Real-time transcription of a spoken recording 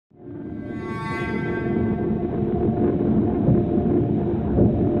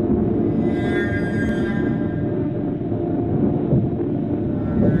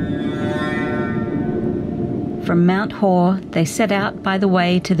from Mount Hor, they set out by the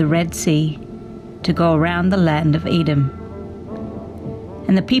way to the Red Sea to go around the land of Edom.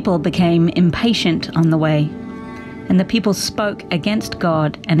 And the people became impatient on the way, and the people spoke against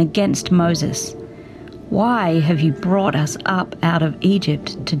God and against Moses. "Why have you brought us up out of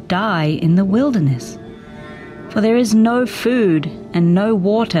Egypt to die in the wilderness? For there is no food and no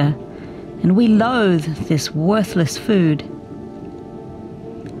water, and we loathe this worthless food."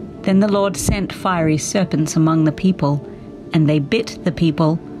 Then the Lord sent fiery serpents among the people, and they bit the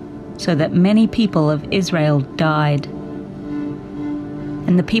people, so that many people of Israel died.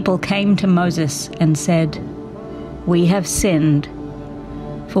 And the people came to Moses and said, "We have sinned,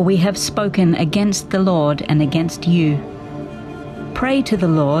 for we have spoken against the Lord and against you. Pray to the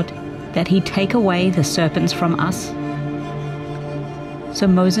Lord that he take away the serpents from us." So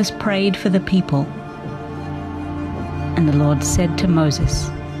Moses prayed for the people. And the Lord said to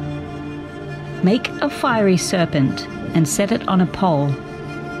Moses, "Make a fiery serpent and set it on a pole,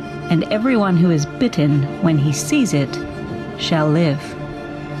 and everyone who is bitten when he sees it shall live."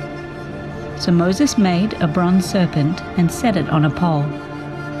 So Moses made a bronze serpent and set it on a pole.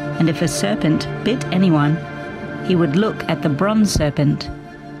 And if a serpent bit anyone, he would look at the bronze serpent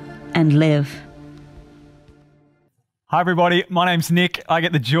and live. Hi everybody, my name's Nick. I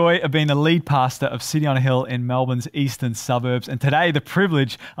get the joy of being the lead pastor of City on a Hill in Melbourne's eastern suburbs, and today the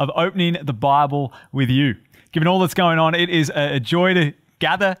privilege of opening the Bible with you. Given all that's going on, it is a joy to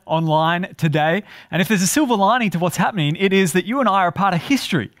gather online today. And if there's a silver lining to what's happening, it is that you and I are a part of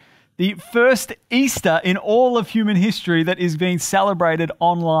history. The first Easter in all of human history that is being celebrated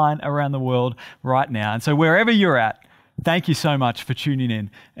online around the world right now. And so wherever you're at, thank you so much for tuning in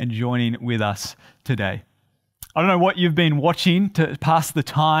and joining with us today. I don't know what you've been watching to pass the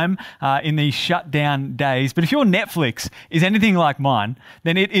time in these shutdown days, but if your Netflix is anything like mine,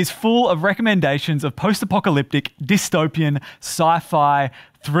 then it is full of recommendations of post-apocalyptic, dystopian, sci-fi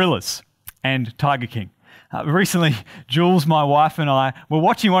thrillers and Tiger King. Recently, Jules, my wife, and I were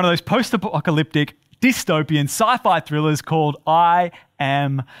watching one of those post-apocalyptic, dystopian sci-fi thrillers called I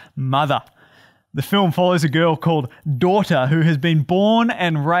Am Mother. The film follows a girl called Daughter who has been born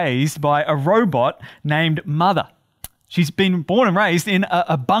and raised by a robot named Mother. She's been born and raised in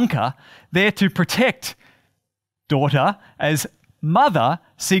a bunker there to protect Daughter as Mother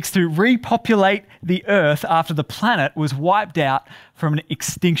seeks to repopulate the Earth after the planet was wiped out from an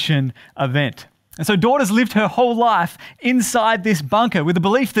extinction event. And so Daughter's lived her whole life inside this bunker with the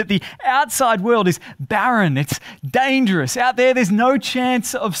belief that the outside world is barren, it's dangerous. Out there, there's no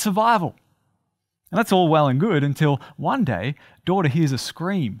chance of survival. And that's all well and good until one day, Daughter hears a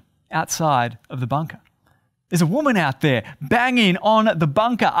scream outside of the bunker. There's a woman out there banging on the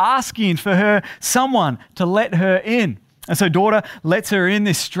bunker, asking for someone to let her in. And so Daughter lets her in.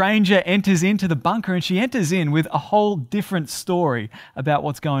 This stranger enters into the bunker, and she enters in with a whole different story about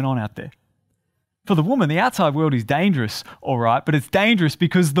what's going on out there. For the woman, the outside world is dangerous, all right, but it's dangerous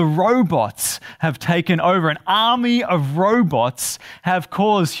because the robots have taken over. An army of robots have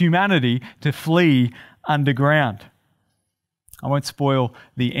caused humanity to flee underground. I won't spoil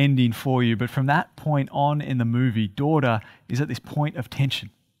the ending for you, but from that point on in the movie, Daughter is at this point of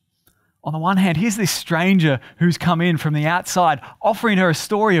tension. On the one hand, here's this stranger who's come in from the outside, offering her a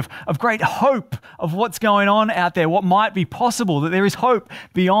story of great hope of what's going on out there, what might be possible, that there is hope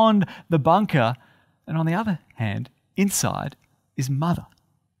beyond the bunker. And on the other hand, inside is Mother,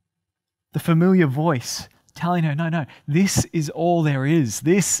 the familiar voice telling her, no, this is all there is.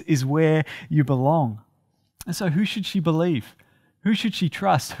 This is where you belong. And so who should she believe? Who should she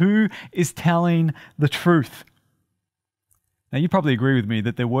trust? Who is telling the truth? Now, you probably agree with me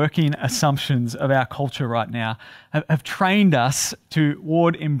that the working assumptions of our culture right now have trained us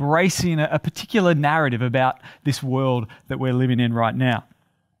toward embracing a particular narrative about this world that we're living in right now.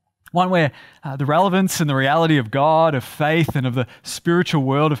 One where the relevance and the reality of God, of faith, and of the spiritual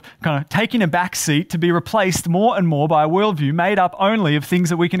world have kind of taken a back seat to be replaced more and more by a worldview made up only of things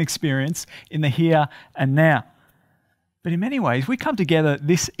that we can experience in the here and now. But in many ways, we come together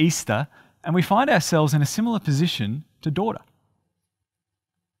this Easter and we find ourselves in a similar position to Daughter.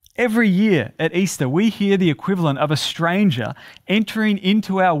 Every year at Easter, we hear the equivalent of a stranger entering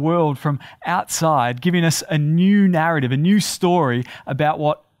into our world from outside, giving us a new narrative, a new story about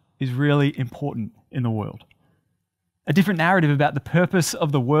what is really important in the world. A different narrative about the purpose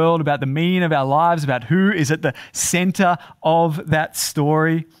of the world, about the meaning of our lives, about who is at the center of that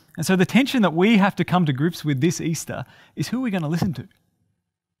story. And so the tension that we have to come to grips with this Easter is who we're going to listen to.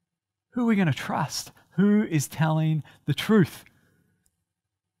 Who are we going to trust? Who is telling the truth?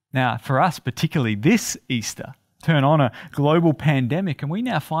 Now, for us particularly this Easter, Turn on a global pandemic, and we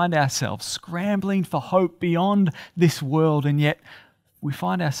now find ourselves scrambling for hope beyond this world, and yet we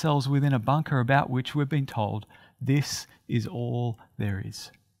find ourselves within a bunker about which we've been told this is all there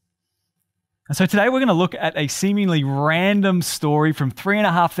is. And so today we're going to look at a seemingly random story from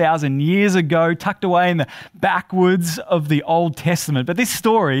 3,500 years ago, tucked away in the backwoods of the Old Testament. But this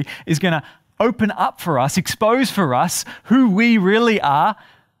story is going to open up for us, expose for us who we really are.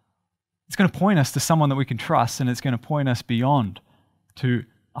 It's going to point us to someone that we can trust, and it's going to point us beyond to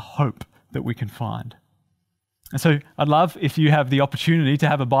a hope that we can find. And so I'd love if you have the opportunity to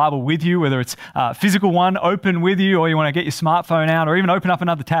have a Bible with you, whether it's a physical one open with you, or you want to get your smartphone out, or even open up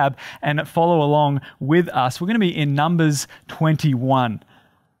another tab and follow along with us. We're going to be in Numbers 21.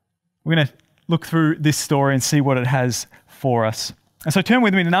 We're going to look through this story and see what it has for us. And so turn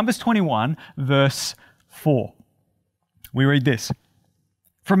with me to Numbers 21, verse 4. We read this.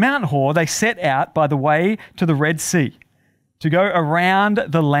 From Mount Hor, they set out by the way to the Red Sea to go around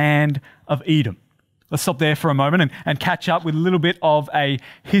the land of Edom. Let's stop there for a moment and catch up with a little bit of a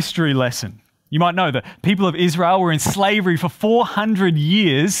history lesson. You might know the people of Israel were in slavery for 400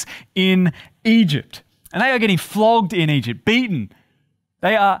 years in Egypt. And they are getting flogged in Egypt, beaten.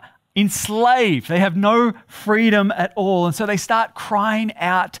 They are enslaved. They have no freedom at all. And so they start crying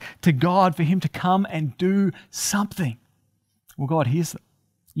out to God for him to come and do something. Well, God hears them.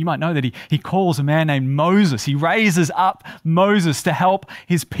 You might know that he calls a man named Moses. He raises up Moses to help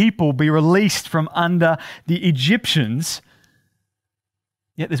his people be released from under the Egyptians.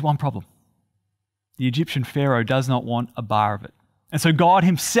 Yet there's one problem. The Egyptian Pharaoh does not want a bar of it. And so God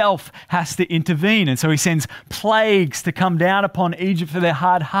himself has to intervene. And so he sends plagues to come down upon Egypt for their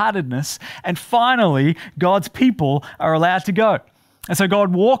hard-heartedness. And finally, God's people are allowed to go. And so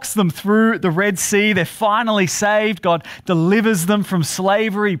God walks them through the Red Sea. They're finally saved. God delivers them from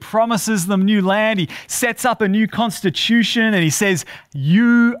slavery, promises them new land. He sets up a new constitution and he says,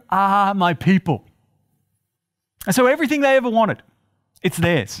 "You are my people." And so everything they ever wanted, it's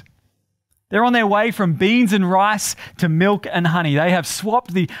theirs. They're on their way from beans and rice to milk and honey. They have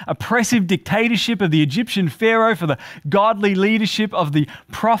swapped the oppressive dictatorship of the Egyptian Pharaoh for the godly leadership of the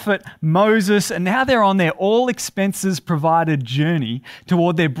prophet Moses. And now they're on their all expenses provided journey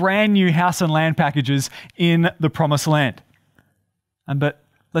toward their brand new house and land packages in the promised land. But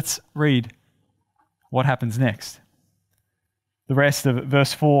let's read what happens next. The rest of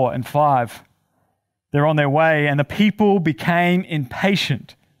verse 4 and 5. They're on their way, and the people became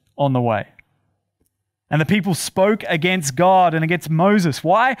impatient on the way. And the people spoke against God and against Moses.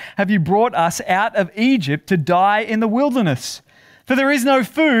 "Why have you brought us out of Egypt to die in the wilderness? For there is no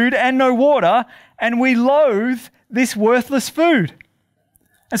food and no water, and we loathe this worthless food."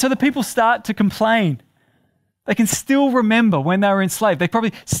 And so the people start to complain. They can still remember when they were enslaved. They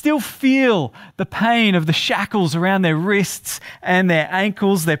probably still feel the pain of the shackles around their wrists and their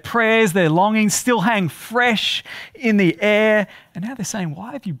ankles. Their prayers, their longings still hang fresh in the air. And now they're saying,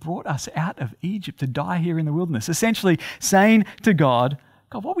 "Why have you brought us out of Egypt to die here in the wilderness?" Essentially saying to God,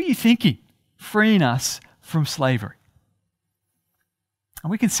 "God, what were you thinking freeing us from slavery?"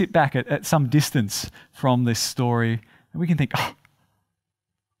 And we can sit back at some distance from this story and we can think, "Oh,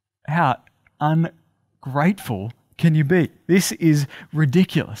 how ungrateful can you be? This is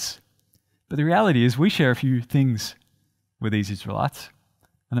ridiculous." But the reality is we share a few things with these Israelites.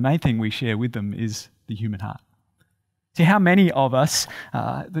 And the main thing we share with them is the human heart. See, how many of us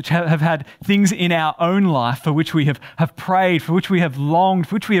that have had things in our own life for which we have prayed, for which we have longed,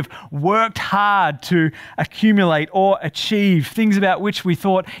 for which we have worked hard to accumulate or achieve, things about which we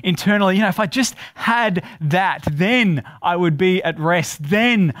thought internally, if I just had that, then I would be at rest,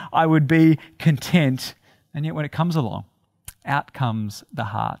 then I would be content. And yet when it comes along, out comes the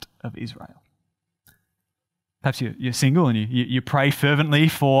heart of Israel. Perhaps you're single and you pray fervently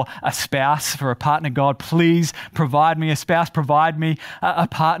for a spouse, for a partner. "God, please provide me a spouse, provide me a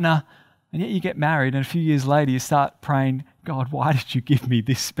partner." And yet you get married and a few years later you start praying, "God, why did you give me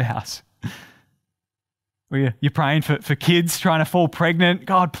this spouse?" Or you're praying for kids, trying to fall pregnant.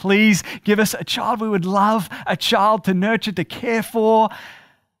 "God, please give us a child. We would love a child to nurture, to care for."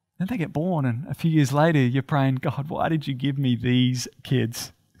 Then they get born and a few years later you're praying, "God, why did you give me these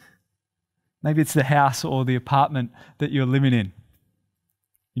kids?" Maybe it's the house or the apartment that you're living in.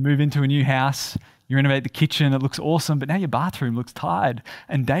 You move into a new house, you renovate the kitchen, it looks awesome, but now your bathroom looks tired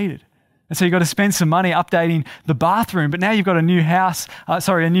and dated. And so you've got to spend some money updating the bathroom, but now you've got a new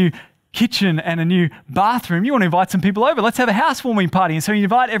kitchen and a new bathroom. You want to invite some people over. Let's have a housewarming party. And so you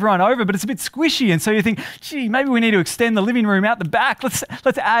invite everyone over, but it's a bit squishy. And so you think, gee, maybe we need to extend the living room out the back. Let's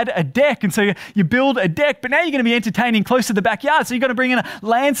add a deck. And so you build a deck, but now you're going to be entertaining close to the backyard. So you've got to bring in a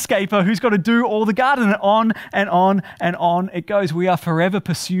landscaper who's got to do all the garden, and on and on and on it goes. We are forever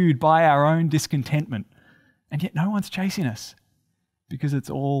pursued by our own discontentment. And yet no one's chasing us because it's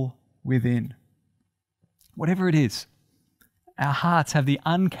all within. Whatever it is, our hearts have the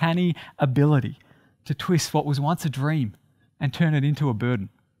uncanny ability to twist what was once a dream and turn it into a burden,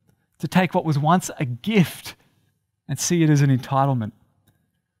 to take what was once a gift and see it as an entitlement.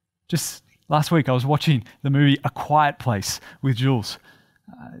 Just last week, I was watching the movie A Quiet Place with Jules.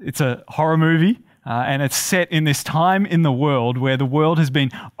 It's a horror movie, and it's set in this time in the world where the world has been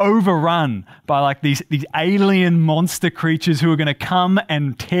overrun by like these alien monster creatures who are going to come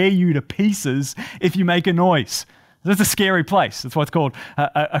and tear you to pieces if you make a noise. That's a scary place. That's why it's called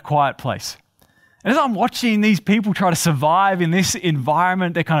a quiet place. And as I'm watching these people try to survive in this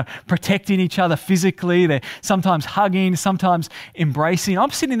environment, they're kind of protecting each other physically. They're sometimes hugging, sometimes embracing.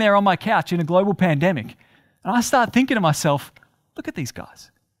 I'm sitting there on my couch in a global pandemic, and I start thinking to myself, look at these guys.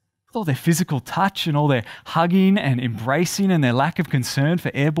 With all their physical touch and all their hugging and embracing and their lack of concern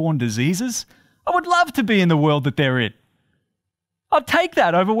for airborne diseases, I would love to be in the world that they're in. I'd take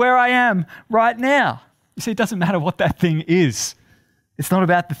that over where I am right now. You see, it doesn't matter what that thing is. It's not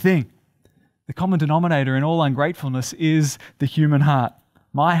about the thing. The common denominator in all ungratefulness is the human heart.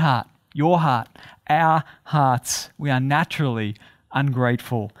 My heart, your heart, our hearts. We are naturally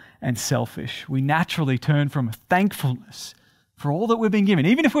ungrateful and selfish. We naturally turn from thankfulness for all that we've been given,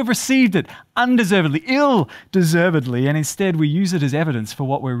 even if we've received it undeservedly, ill-deservedly, and instead we use it as evidence for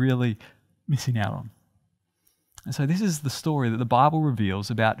what we're really missing out on. And so this is the story that the Bible reveals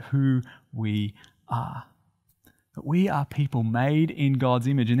about who we are. That we are people made in God's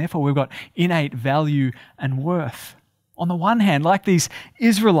image, and therefore we've got innate value and worth. On the one hand, like these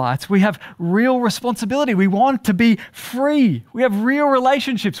Israelites, we have real responsibility. We want to be free. We have real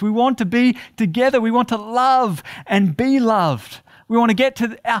relationships. We want to be together. We want to love and be loved. We want to get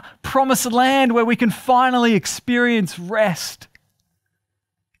to our promised land where we can finally experience rest.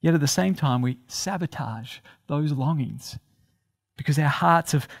 Yet at the same time, we sabotage those longings because our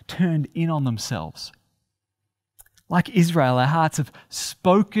hearts have turned in on themselves. Like Israel, our hearts have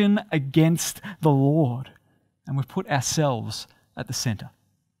spoken against the Lord, and we've put ourselves at the center.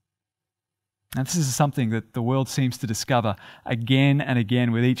 Now, this is something that the world seems to discover again and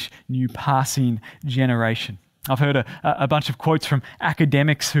again with each new passing generation. I've heard a bunch of quotes from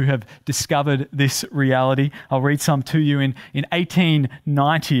academics who have discovered this reality. I'll read some to you. In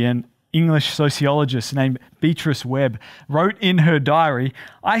 1890, an English sociologist named Beatrice Webb wrote in her diary,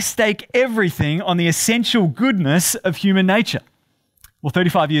 "I stake everything on the essential goodness of human nature." Well,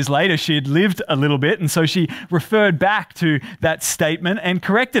 35 years later, she had lived a little bit, and so she referred back to that statement and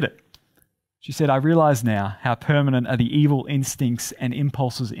corrected it. She said, "I realize now how permanent are the evil instincts and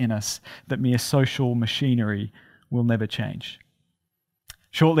impulses in us that mere social machinery will never change."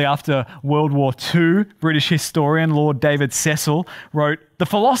 Shortly after World War II, British historian Lord David Cecil wrote, "The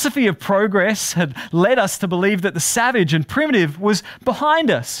philosophy of progress had led us to believe that the savage and primitive was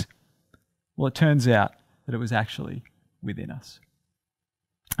behind us." Well, it turns out that it was actually within us.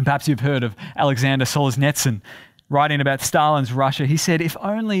 And perhaps you've heard of Alexander Solzhenitsyn writing about Stalin's Russia. He said, "If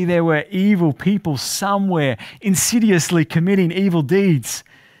only there were evil people somewhere insidiously committing evil deeds,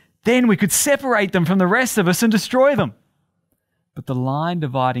 then we could separate them from the rest of us and destroy them. But the line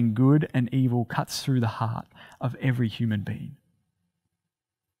dividing good and evil cuts through the heart of every human being."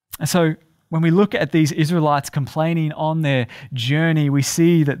 And so when we look at these Israelites complaining on their journey, we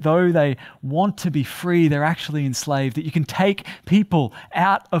see that though they want to be free, they're actually enslaved. That you can take people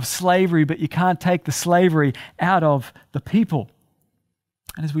out of slavery, but you can't take the slavery out of the people.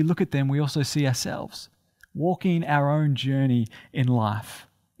 And as we look at them, we also see ourselves walking our own journey in life,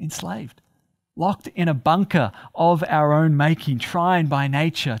 enslaved. Locked in a bunker of our own making, trying by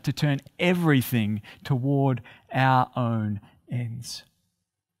nature to turn everything toward our own ends.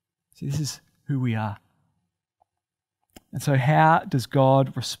 See, this is who we are. And so how does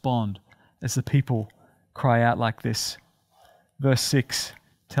God respond as the people cry out like this? Verse 6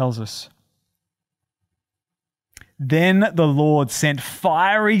 tells us, "Then the Lord sent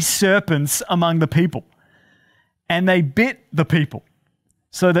fiery serpents among the people, and they bit the people,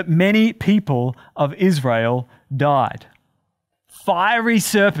 so that many people of Israel died." Fiery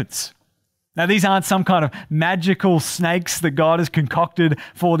serpents. Now, these aren't some kind of magical snakes that God has concocted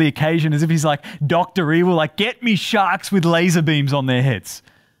for the occasion, as if he's like Dr. Evil, like, get me sharks with laser beams on their heads.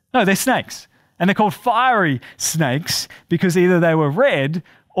 No, they're snakes. And they're called fiery snakes because either they were red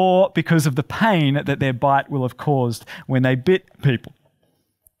or because of the pain that their bite will have caused when they bit people.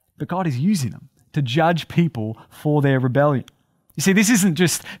 But God is using them to judge people for their rebellion. You see, this isn't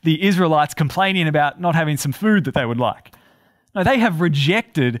just the Israelites complaining about not having some food that they would like. No, they have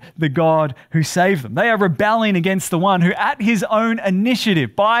rejected the God who saved them. They are rebelling against the one who, at his own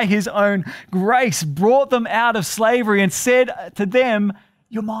initiative, by his own grace, brought them out of slavery and said to them,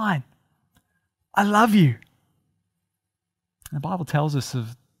 "You're mine. I love you." And the Bible tells us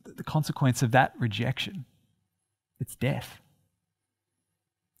of the consequence of that rejection. It's death.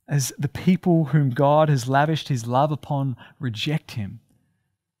 As the people whom God has lavished his love upon reject him,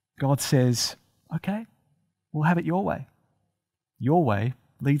 God says, "Okay, we'll have it your way. Your way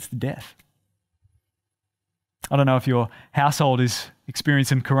leads to death." I don't know if your household is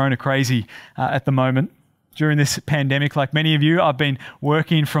experiencing corona crazy at the moment. During this pandemic, like many of you, I've been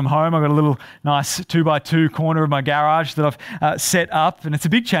working from home. I've got a little nice 2x2 corner of my garage that I've set up, and it's a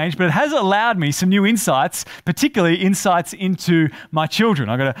big change, but it has allowed me some new insights, particularly insights into my children.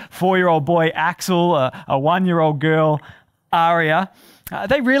 I've got a 4-year-old boy, Axel, a 1-year-old girl, Aria.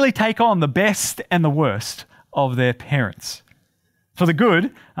 They really take on the best and the worst of their parents. For the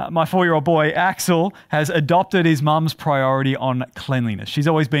good, my 4-year-old boy, Axel, has adopted his mum's priority on cleanliness. She's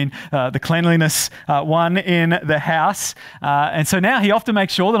always been the cleanliness one in the house. And so now he often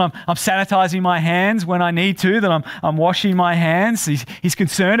makes sure that I'm sanitizing my hands when I need to, that I'm washing my hands. He's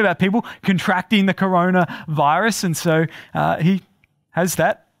concerned about people contracting the coronavirus. And so he has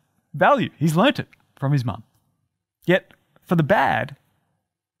that value. He's learnt it from his mum. Yet, for the bad,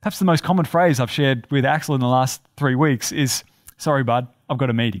 perhaps the most common phrase I've shared with Axel in the last 3 weeks is, "Sorry, bud, I've got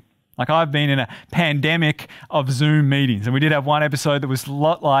a meeting." Like, I've been in a pandemic of Zoom meetings, and we did have one episode that was a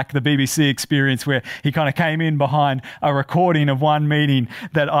lot like the BBC experience where he kind of came in behind a recording of one meeting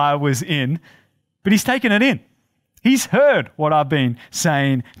that I was in, but he's taken it in. He's heard what I've been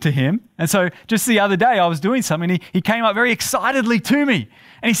saying to him. And so just the other day I was doing something, he came up very excitedly to me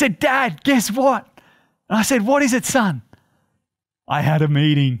and he said, "Dad, guess what?" And I said, "What is it, son?" "I had a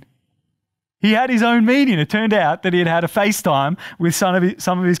meeting." He had his own meeting. It turned out that he had a FaceTime with some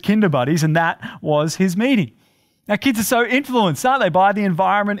of his kinder buddies, and that was his meeting. Now, kids are so influenced, aren't they, by the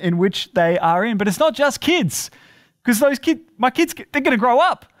environment in which they are in. But it's not just kids, because my kids, they're going to grow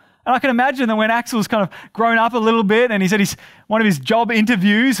up. And I can imagine that when Axel's kind of grown up a little bit, and he's at one of his job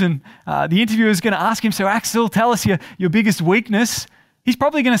interviews, and the interviewer is going to ask him, "So Axel, tell us your biggest weakness." He's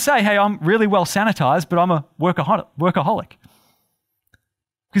probably going to say, "Hey, I'm really well sanitized, but I'm a workaholic."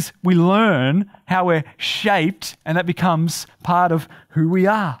 Because we learn how we're shaped, and that becomes part of who we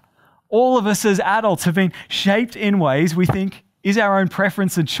are. All of us as adults have been shaped in ways we think is our own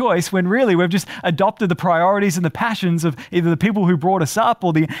preference and choice, when really we've just adopted the priorities and the passions of either the people who brought us up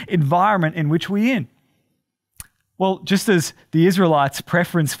or the environment in which we're in. Well, just as the Israelites'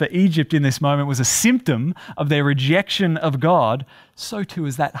 preference for Egypt in this moment was a symptom of their rejection of God, so too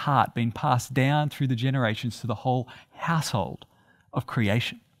has that heart been passed down through the generations to the whole household of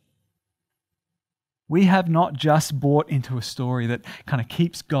creation. We have not just bought into a story that kind of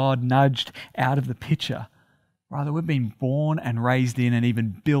keeps God nudged out of the picture. Rather, we've been born and raised in and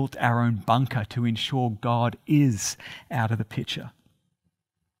even built our own bunker to ensure God is out of the picture.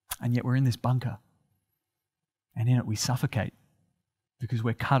 And yet we're in this bunker, and in it we suffocate because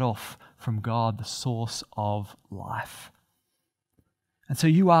we're cut off from God, the source of life. And so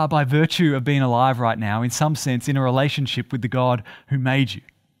you are, by virtue of being alive right now, in some sense, in a relationship with the God who made you.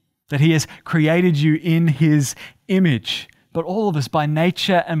 That he has created you in his image. But all of us, by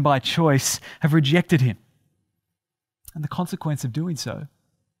nature and by choice, have rejected him. And the consequence of doing so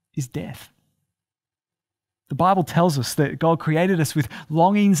is death. The Bible tells us that God created us with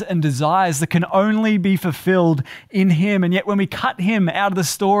longings and desires that can only be fulfilled in him. And yet when we cut him out of the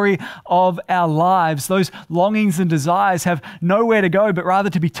story of our lives, those longings and desires have nowhere to go, but rather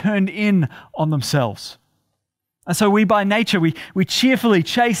to be turned in on themselves. And so we, by nature, we cheerfully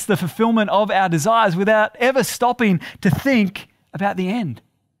chase the fulfillment of our desires without ever stopping to think about the end.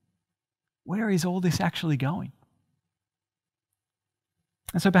 Where is all this actually going?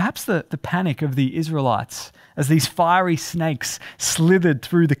 And so perhaps the panic of the Israelites as these fiery snakes slithered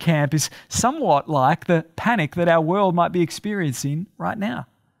through the camp is somewhat like the panic that our world might be experiencing right now.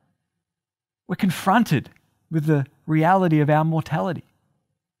 We're confronted with the reality of our mortality.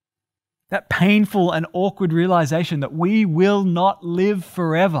 That painful and awkward realization that we will not live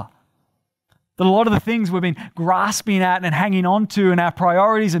forever. That a lot of the things we've been grasping at and hanging on to and our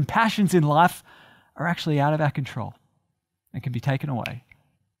priorities and passions in life are actually out of our control and can be taken away.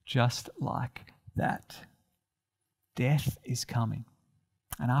 Just like that. Death is coming.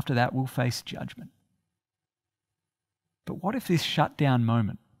 And after that, we'll face judgment. But what if this shutdown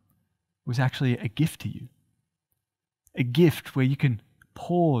moment was actually a gift to you? A gift where you can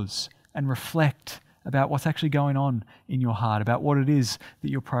pause and reflect about what's actually going on in your heart, about what it is that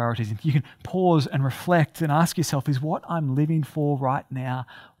your priorities. You can pause and reflect and ask yourself, is what I'm living for right now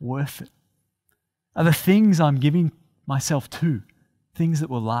worth it? Are the things I'm giving myself to things that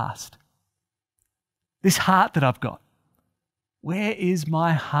will last? This heart that I've got, where is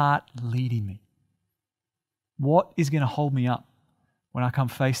my heart leading me? What is going to hold me up when I come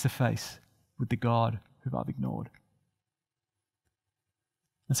face to face with the God who I've ignored?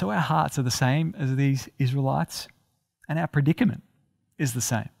 And so our hearts are the same as these Israelites, and our predicament is the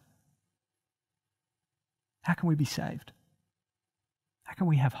same. How can we be saved? How can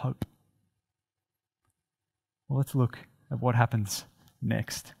we have hope? Well, let's look at what happens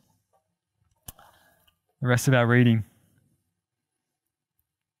next. The rest of our reading.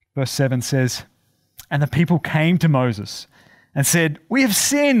 Verse 7 says, "And the people came to Moses and said, 'We have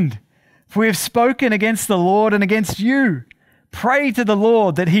sinned, for we have spoken against the Lord and against you. Pray to the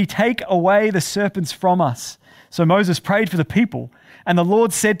Lord that he take away the serpents from us.' So Moses prayed for the people, and the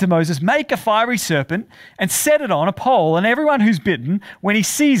Lord said to Moses, 'Make a fiery serpent and set it on a pole, and everyone who's bitten, when he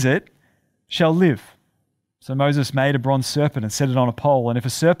sees it, shall live.' So Moses made a bronze serpent and set it on a pole, and if a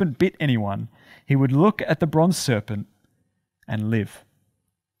serpent bit anyone, he would look at the bronze serpent and live."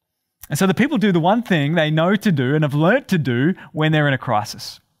 And so the people do the one thing they know to do and have learnt to do when they're in a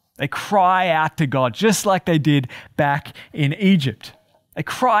crisis. They cry out to God, just like they did back in Egypt. They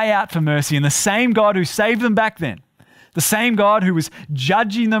cry out for mercy, and the same God who saved them back then, the same God who was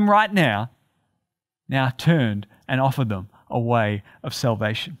judging them right now turned and offered them a way of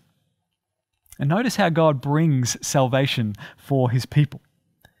salvation. And notice how God brings salvation for his people.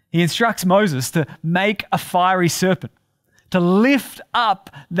 He instructs Moses to make a fiery serpent, to lift up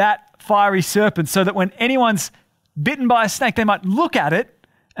that fiery serpent so that when anyone's bitten by a snake, they might look at it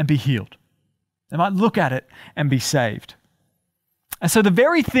and be healed. They might look at it and be saved. And so the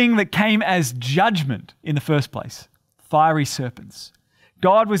very thing that came as judgment in the first place, fiery serpents,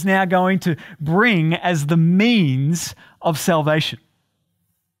 God was now going to bring as the means of salvation.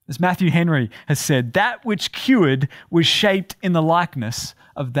 As Matthew Henry has said, that which cured was shaped in the likeness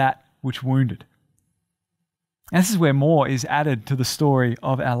of that which wounded. And this is where more is added to the story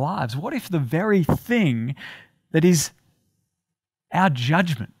of our lives. What if the very thing that is our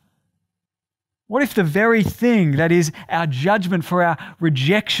judgment, what if the very thing that is our judgment for our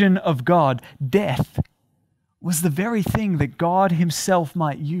rejection of God, death, was the very thing that God himself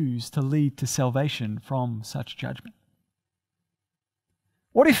might use to lead to salvation from such judgment?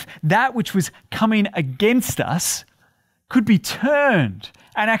 What if that which was coming against us could be turned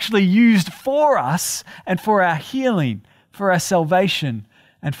and actually used for us and for our healing, for our salvation,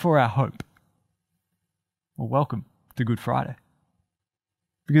 and for our hope? Well, welcome to Good Friday.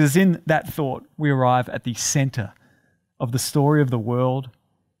 Because it's in that thought we arrive at the center of the story of the world,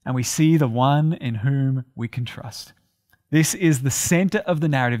 and we see the one in whom we can trust. This is the center of the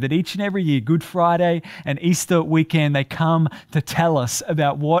narrative that each and every year, Good Friday and Easter weekend, they come to tell us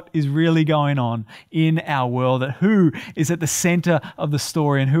about what is really going on in our world, that who is at the center of the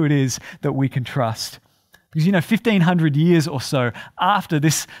story and who it is that we can trust. Because 1,500 years or so after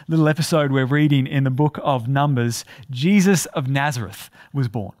this little episode we're reading in the book of Numbers, Jesus of Nazareth was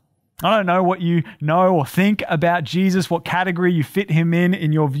born. I don't know what you know or think about Jesus, what category you fit him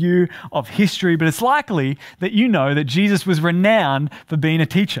in your view of history, but it's likely that you know that Jesus was renowned for being a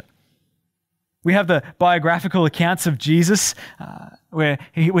teacher. We have the biographical accounts of Jesus where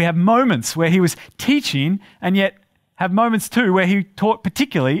we have moments where he was teaching and yet have moments too where he taught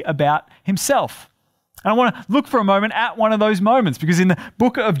particularly about himself. And I want to look for a moment at one of those moments because in the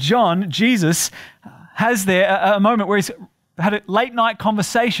book of John, Jesus has there a moment where he's had a late night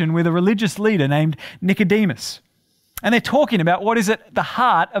conversation with a religious leader named Nicodemus. And they're talking about what is at the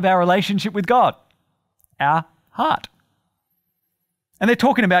heart of our relationship with God, our heart. And they're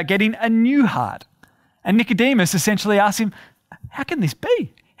talking about getting a new heart. And Nicodemus essentially asks him, how can this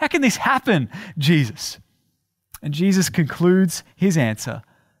be? How can this happen, Jesus? And Jesus concludes his answer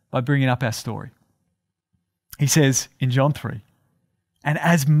by bringing up our story. He says in John 3, "And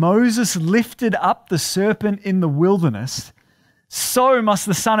as Moses lifted up the serpent in the wilderness, so must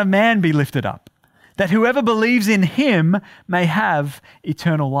the Son of Man be lifted up, that whoever believes in him may have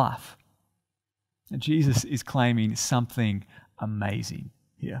eternal life." And Jesus is claiming something amazing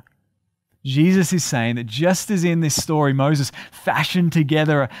here. Jesus is saying that just as in this story, Moses fashioned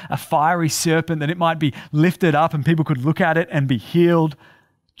together a fiery serpent that it might be lifted up and people could look at it and be healed,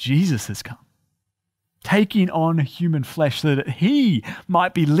 Jesus has come, taking on human flesh so that he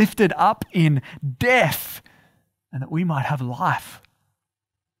might be lifted up in death and that we might have life.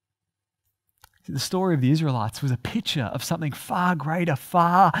 See, the story of the Israelites was a picture of something far greater,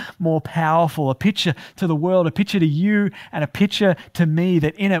 far more powerful, a picture to the world, a picture to you, and a picture to me,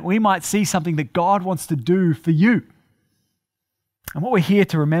 that in it we might see something that God wants to do for you. And what we're here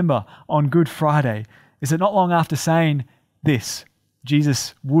to remember on Good Friday is that not long after saying this,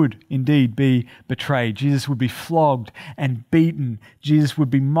 Jesus would indeed be betrayed. Jesus would be flogged and beaten. Jesus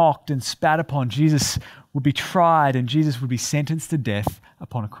would be mocked and spat upon. Jesus would be tried, and Jesus would be sentenced to death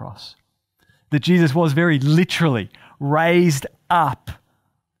upon a cross. That Jesus was very literally raised up,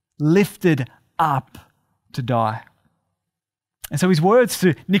 lifted up to die. And so his words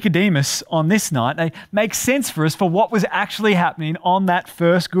to Nicodemus on this night, they make sense for us for what was actually happening on that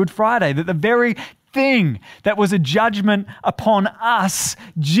first Good Friday. That the very thing that was a judgment upon us,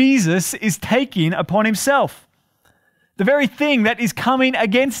 Jesus is taking upon himself. The very thing that is coming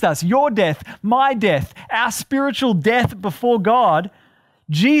against us, your death, my death, our spiritual death before God,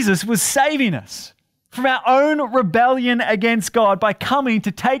 Jesus was saving us from our own rebellion against God by coming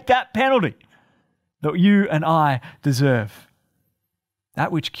to take that penalty that you and I deserve.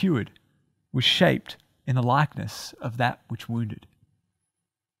 That which cured was shaped in the likeness of that which wounded.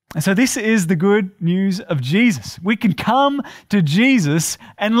 And so this is the good news of Jesus. We can come to Jesus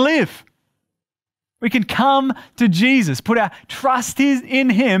and live. We can come to Jesus, put our trust in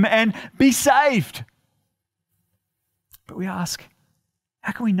him and be saved. But we ask,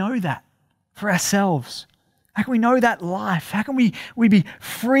 how can we know that for ourselves? How can we know that life? How can we be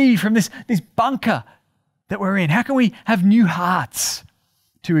free from this bunker that we're in? How can we have new hearts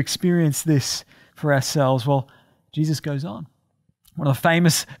to experience this for ourselves? Well, Jesus goes on. One of the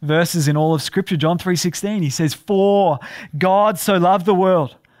famous verses in all of Scripture, John 3:16, he says, "For God so loved the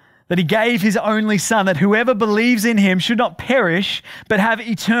world that he gave his only Son, that whoever believes in him should not perish, but have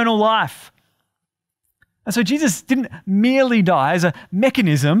eternal life." And so Jesus didn't merely die as a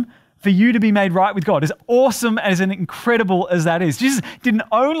mechanism for you to be made right with God. As awesome as and incredible as that is, Jesus didn't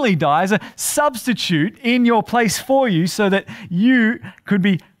only die as a substitute in your place for you so that you could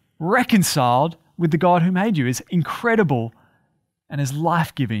be reconciled with the God who made you. As incredible and as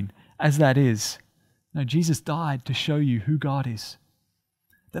life-giving as that is, no, Jesus died to show you who God is.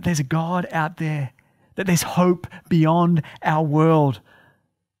 That there's a God out there, that there's hope beyond our world,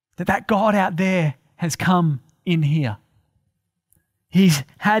 that God out there has come in here. He's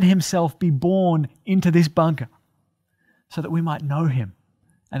had himself be born into this bunker so that we might know him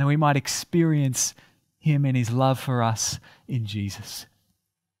and that we might experience him and his love for us in Jesus.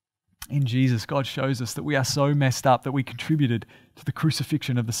 In Jesus, God shows us that we are so messed up that we contributed to the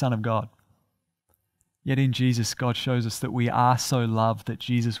crucifixion of the Son of God. Yet in Jesus, God shows us that we are so loved that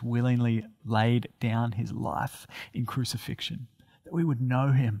Jesus willingly laid down his life in crucifixion, that we would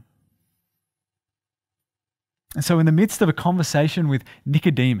know him. And so in the midst of a conversation with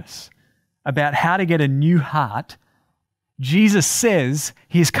Nicodemus about how to get a new heart, Jesus says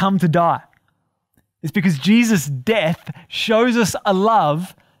he has come to die. It's because Jesus' death shows us a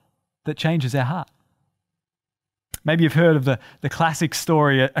love that changes our heart. Maybe you've heard of the classic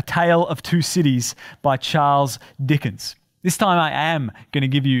story, A Tale of Two Cities by Charles Dickens. This time I am going to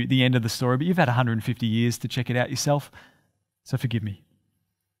give you the end of the story, but you've had 150 years to check it out yourself, so forgive me.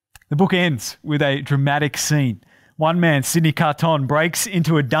 The book ends with a dramatic scene. One man, Sidney Carton, breaks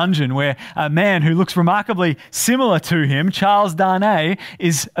into a dungeon where a man who looks remarkably similar to him, Charles Darnay,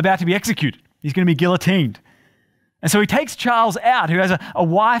 is about to be executed. He's going to be guillotined. And so he takes Charles out, who has a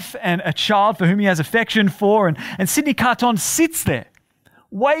wife and a child for whom he has affection for, and Sidney Carton sits there,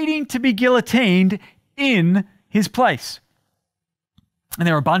 waiting to be guillotined in his place. And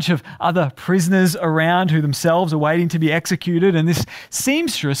there are a bunch of other prisoners around who themselves are waiting to be executed, and this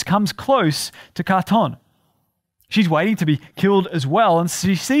seamstress comes close to Carton. She's waiting to be killed as well, and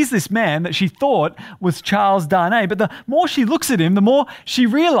she sees this man that she thought was Charles Darnay, but the more she looks at him, the more she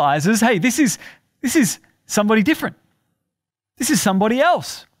realizes, hey, this is somebody different. This is somebody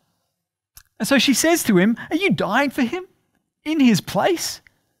else. And so she says to him, "Are you dying for him in his place?"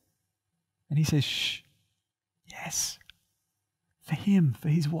 And he says, "Shh, yes, for him, for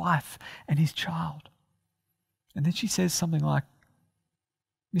his wife and his child." And then she says something like,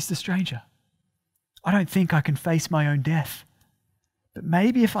 "Mr. Stranger, I don't think I can face my own death, but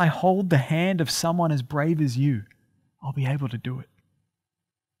maybe if I hold the hand of someone as brave as you, I'll be able to do it."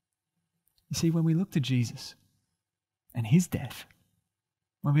 You see, when we look to Jesus and his death,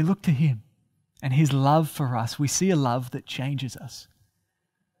 when we look to him and his love for us, we see a love that changes us.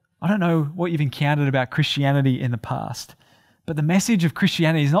 I don't know what you've encountered about Christianity in the past, but the message of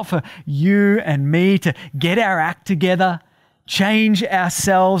Christianity is not for you and me to get our act together, change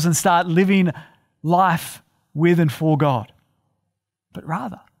ourselves and start living life with and for God, but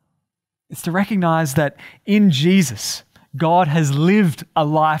rather it's to recognize that in Jesus, God has lived a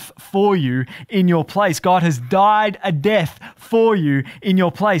life for you in your place. God has died a death for you in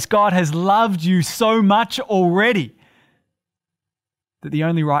your place. God has loved you so much already that the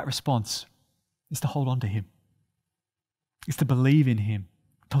only right response is to hold on to Him, is to believe in Him,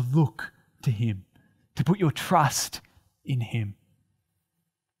 to look to Him, to put your trust in Him.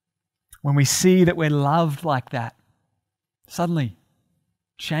 When we see that we're loved like that, suddenly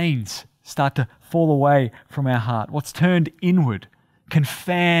chains start to fall away from our heart. What's turned inward can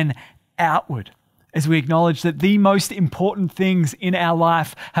fan outward as we acknowledge that the most important things in our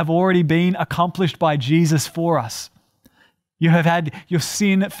life have already been accomplished by Jesus for us. You have had your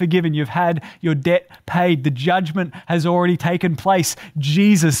sin forgiven. You've had your debt paid. The judgment has already taken place.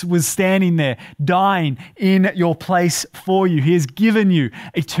 Jesus was standing there, dying in your place for you. He has given you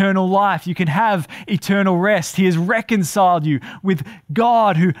eternal life. You can have eternal rest. He has reconciled you with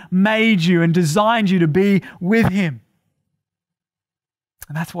God who made you and designed you to be with Him.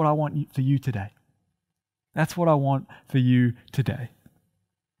 And that's what I want for you today. That's what I want for you today.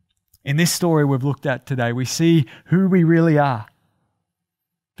 In this story we've looked at today, we see who we really are.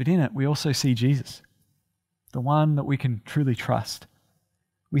 But in it, we also see Jesus, the one that we can truly trust.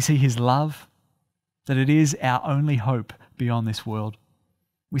 We see His love, that it is our only hope beyond this world.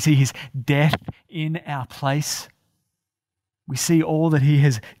 We see His death in our place. We see all that He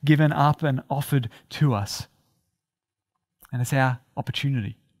has given up and offered to us. And it's our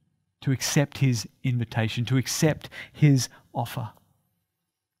opportunity to accept His invitation, to accept His offer.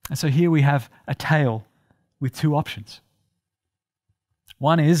 And so here we have a tale with two options.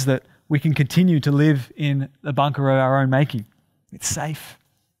 One is that we can continue to live in the bunker of our own making. It's safe.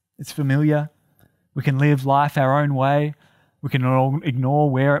 It's familiar. We can live life our own way. We can ignore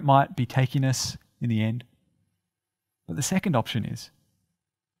where it might be taking us in the end. But the second option is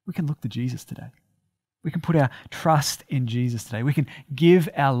we can look to Jesus today. We can put our trust in Jesus today. We can give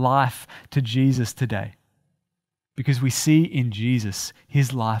our life to Jesus today, because we see in Jesus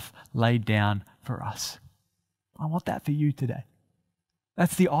His life laid down for us. I want that for you today.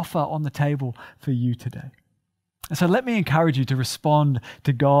 That's the offer on the table for you today. And so let me encourage you to respond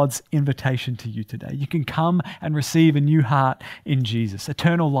to God's invitation to you today. You can come and receive a new heart in Jesus,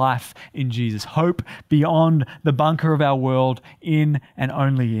 eternal life in Jesus, hope beyond the bunker of our world in and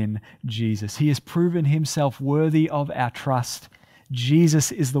only in Jesus. He has proven Himself worthy of our trust.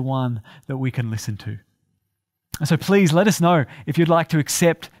 Jesus is the one that we can listen to. And so please let us know if you'd like to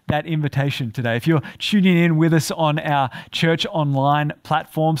accept that invitation today. If you're tuning in with us on our church online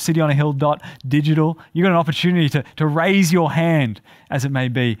platform, cityonahill.digital, you've got an opportunity to raise your hand, as it may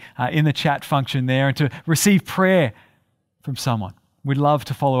be, in the chat function there, and to receive prayer from someone. We'd love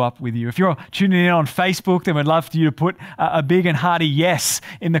to follow up with you. If you're tuning in on Facebook, then we'd love for you to put a big and hearty yes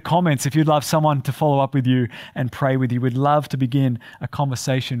in the comments if you'd love someone to follow up with you and pray with you. We'd love to begin a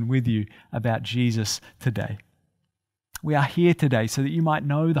conversation with you about Jesus today. We are here today so that you might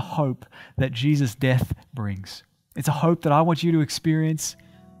know the hope that Jesus' death brings. It's a hope that I want you to experience.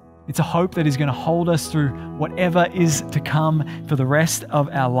 It's a hope that is going to hold us through whatever is to come for the rest of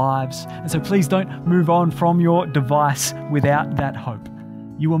our lives. And so please don't move on from your device without that hope.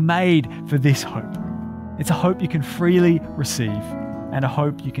 You were made for this hope. It's a hope you can freely receive and a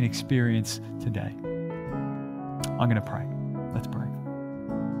hope you can experience today. I'm going to pray. Let's pray.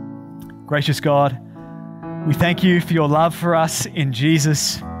 Gracious God, we thank you for your love for us in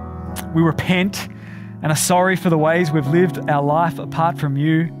Jesus. We repent and are sorry for the ways we've lived our life apart from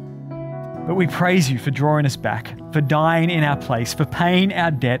you. But we praise you for drawing us back, for dying in our place, for paying our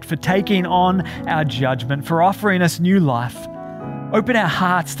debt, for taking on our judgment, for offering us new life. Open our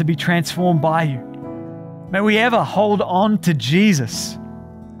hearts to be transformed by you. May we ever hold on to Jesus,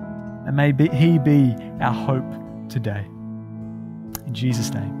 and may He be our hope today. In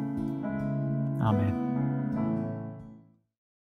Jesus' name, amen.